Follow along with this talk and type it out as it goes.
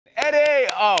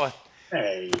Eddie! Oh,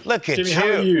 Hey, look at Jimmy, you. how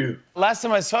are you? Last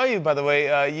time I saw you, by the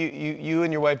way, you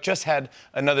and your wife just had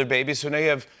another baby, so now you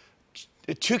have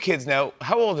two kids now.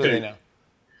 How old are they now?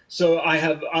 So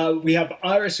we have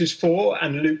Iris who's 4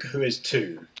 and Luke who is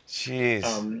 2.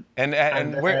 Jeez.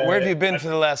 And where have you been for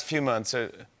the last few months? Do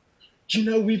you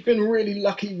know, we've been really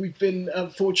lucky. We've been,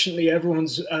 fortunately,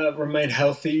 everyone's remained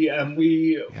healthy. And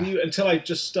we until I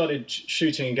just started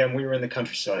shooting again, we were in the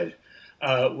countryside,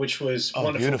 which was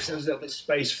wonderful. Beautiful. There was a little bit of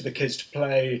space for the kids to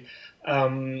play.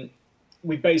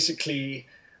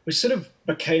 We sort of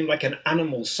became like an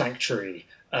animal sanctuary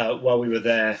while we were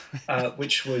there,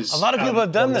 which was a lot of people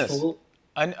have done wonderful.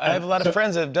 this. I have a lot of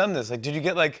friends that have done this. Like, did you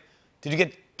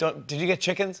get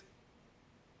chickens?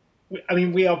 I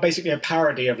mean, we are basically a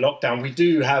parody of lockdown. We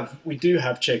do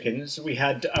have chickens. We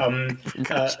had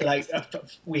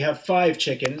we have 5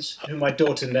 chickens who my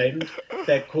daughter named.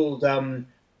 They're called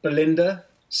Belinda,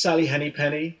 Sally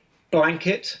Hennypenny,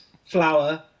 Blanket,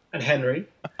 Flower, and Henry.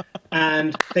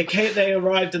 And they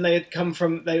arrived and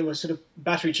they were sort of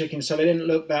battery chickens, so they didn't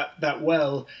look that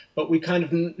well. But we kind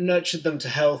of nurtured them to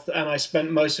health, and I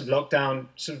spent most of lockdown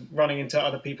sort of running into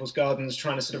other people's gardens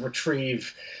trying to sort of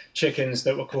retrieve chickens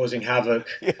that were causing havoc.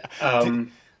 Yeah.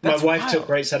 My wife took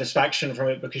great satisfaction from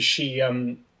it because she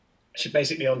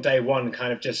basically on day one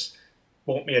kind of just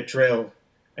bought me a drill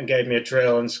and gave me a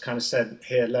drill and kind of said,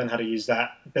 here, learn how to use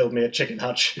that, build me a chicken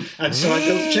hutch. And so I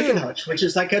built a chicken hutch, which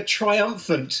is like a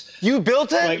triumphant... You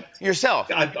built it?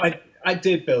 Yourself? I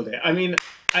did build it. I mean,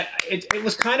 it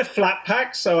was kind of flat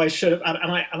packed, so I should have...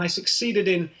 And I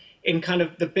succeeded in kind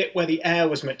of the bit where the air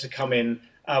was meant to come in.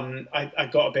 I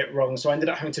got a bit wrong, so I ended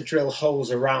up having to drill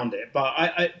holes around it. But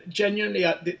I genuinely,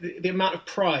 the amount of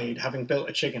pride having built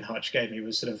a chicken hutch gave me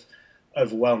was sort of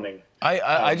overwhelming.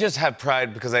 I just have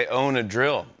pride because I own a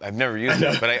drill. I've never used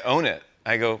it, but I own it.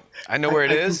 I know where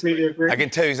it is. Completely agree. I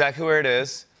can tell you exactly where it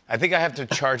is. I think I have to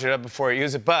charge it up before I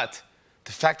use it, but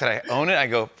the fact that I own it, I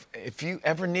go, if you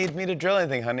ever need me to drill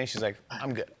anything, honey, she's like,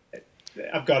 I'm good.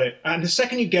 I've got it. And the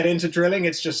second you get into drilling,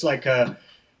 it's just like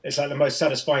it's like the most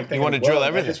satisfying thing. You want to drill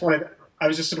everything. I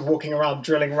was just sort of walking around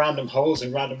drilling random holes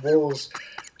in random walls,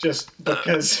 just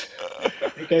because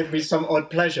it gave me some odd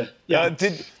pleasure. Yeah.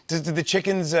 Did the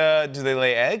chickens, do they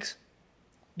lay eggs?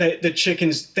 The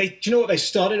chickens, do you know what? They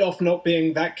started off not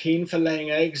being that keen for laying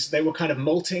eggs. They were kind of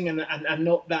molting and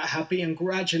not that happy. And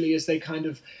gradually, as they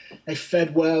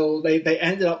fed well, they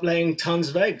ended up laying tons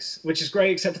of eggs, which is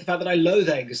great, except for the fact that I loathe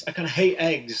eggs. I kind of hate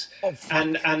eggs. Oh,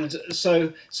 and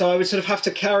so I would sort of have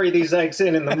to carry these eggs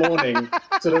in the morning,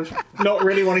 sort of not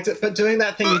really wanting to, but doing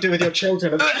that thing you do with your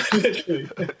children, literally.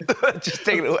 Just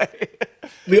take it away.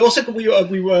 We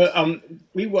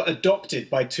were adopted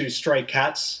by 2 stray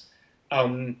cats.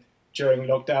 During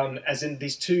lockdown, as in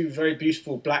these 2 very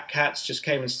beautiful black cats just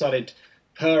came and started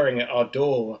purring at our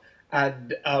door,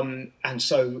 and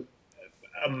so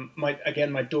my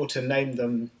daughter named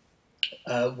them.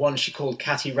 One she called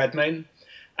Catty Redmayne,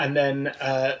 and then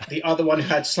the other one who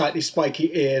had slightly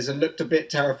spiky ears and looked a bit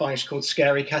terrifying, she called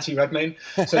Scary Catty Redmayne.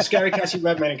 So Scary Catty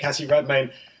Redmayne and Catty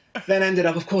Redmayne then ended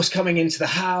up, of course, coming into the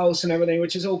house and everything,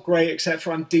 which is all great, except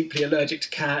for I'm deeply allergic to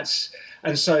cats.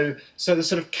 And so the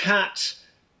sort of cat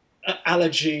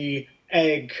allergy,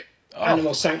 egg,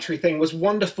 animal sanctuary thing was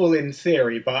wonderful in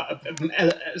theory, but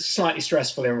slightly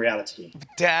stressful in reality.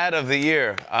 Dad of the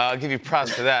year. I'll give you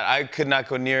props for that. I could not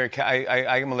go near a cat.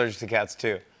 I am allergic to cats,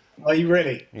 too. Are you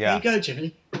really? Yeah. There you go,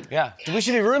 Jimmy. Yeah. We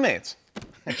should be roommates.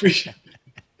 We should.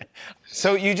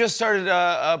 So you just started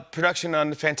a production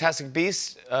on Fantastic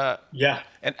Beasts? Yeah.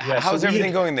 And how's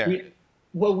everything going there?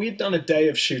 We had done a day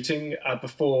of shooting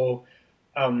before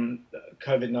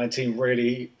COVID-19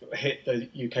 really hit the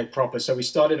UK proper. So we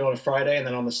started on a Friday, and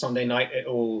then on the Sunday night,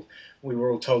 we were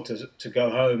all told to go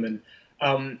home.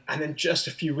 And then just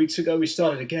a few weeks ago, we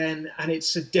started again, and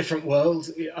it's a different world.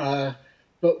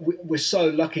 But we're so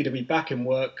lucky to be back in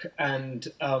work, and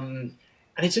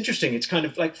it's interesting. It's kind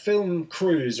of like film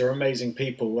crews are amazing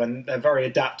people, and they're very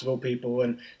adaptable people.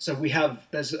 And so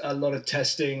there's a lot of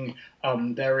testing.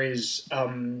 There is,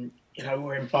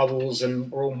 we're in bubbles and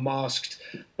we're all masked.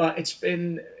 But it's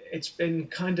been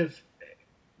kind of,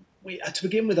 to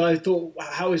begin with, I thought,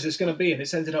 how is this going to be? And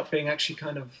it's ended up being actually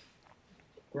kind of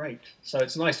great. So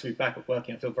it's nice to be back at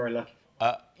working. I feel very lucky.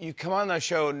 You come on our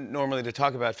show normally to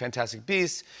talk about Fantastic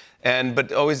Beasts,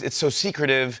 but always it's so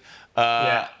secretive.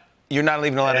 Yeah. You're not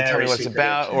even allowed to tell me what it's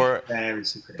about, very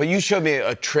secretive. But you showed me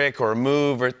a trick or a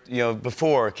move, or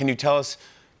before. Can you tell us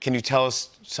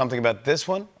something about this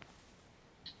one?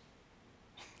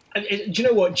 Do you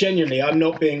know what? Genuinely, I'm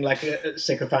not being like a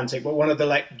sycophantic, but one of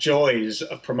the joys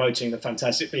of promoting the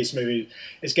Fantastic Beasts movie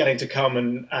is getting to come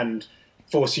and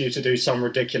force you to do some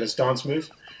ridiculous dance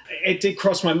move. It did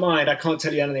cross my mind. I can't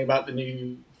tell you anything about the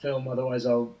new film, otherwise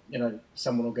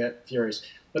someone will get furious.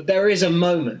 But there is a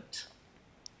moment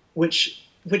which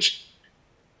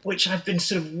I've been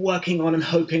sort of working on and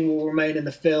hoping will remain in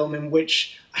the film, in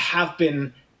which I have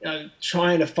been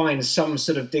trying to find some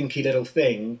sort of dinky little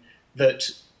thing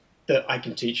that I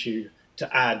can teach you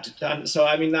to add. And so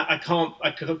I mean, I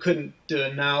couldn't do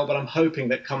it now, but I'm hoping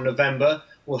that come November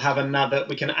we'll have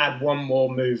we can add one more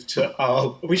move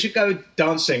to we should go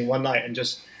dancing one night and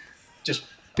just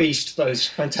beast those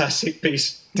fantastic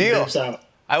beast moves out.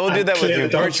 I will do that with you.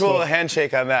 Virtual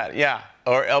handshake on that, yeah.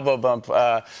 Or elbow bump.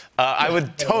 I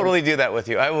would totally do that with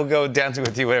you. I will go dancing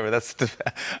with you, whatever. That's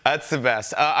the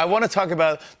best. I want to talk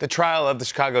about the trial of the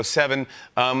Chicago 7.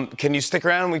 Can you stick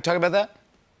around? We talk about that?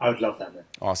 I would love that, man.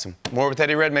 Awesome. More with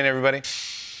Eddie Redmayne, everybody.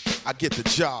 I get the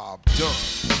job done.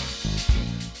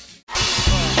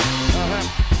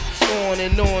 On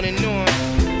and on and on.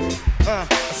 I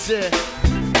said,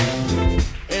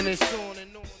 and it's on.